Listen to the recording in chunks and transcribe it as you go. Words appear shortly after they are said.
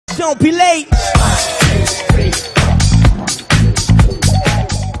don't be late.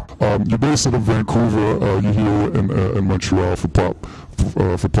 You're based out of Vancouver. You're here in Montreal for Pop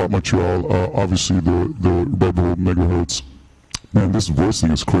Montreal. Obviously, the Redbullmegahurtz. Man, this voice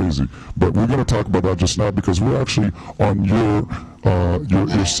thing is crazy. But we're going to talk about that just now because we're actually on your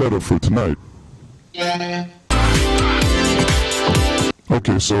setup for tonight.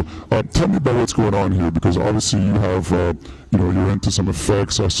 Okay, so tell me about what's going on here, because obviously you have, you're into some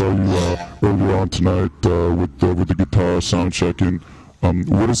effects. I saw you earlier on tonight with the guitar sound checking.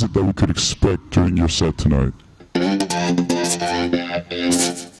 What is it that we could expect during your set tonight?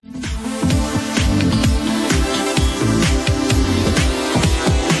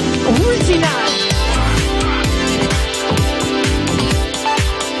 Original.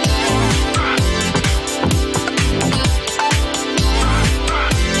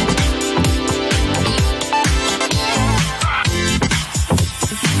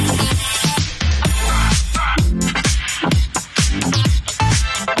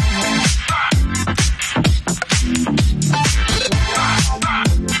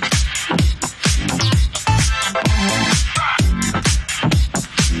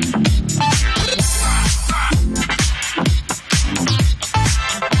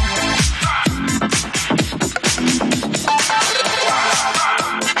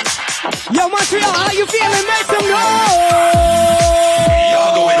 Yo, Montreal, how you feeling? Make some noise!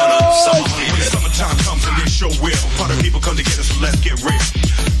 Y'all going on a summer. When the summertime comes and this show will. Party people come together, so let's get real.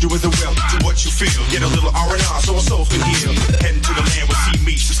 Do as well, do what you feel. Get a little R&R so our souls can heal. Heading to the land where sea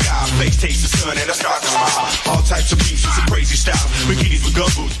meets the sky. Face taste the sun and the stars smile. All types of beats with some crazy style. Bikinis with gun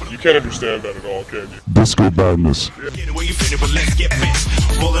boots. You can't understand that at all, can you? Disco badness. Get away you finna, but let's get bent.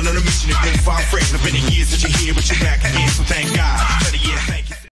 Rolling on a mission, it's been 5 friends. It's been a year since you're here, but you're back again. So thank God. Better yet, thank you.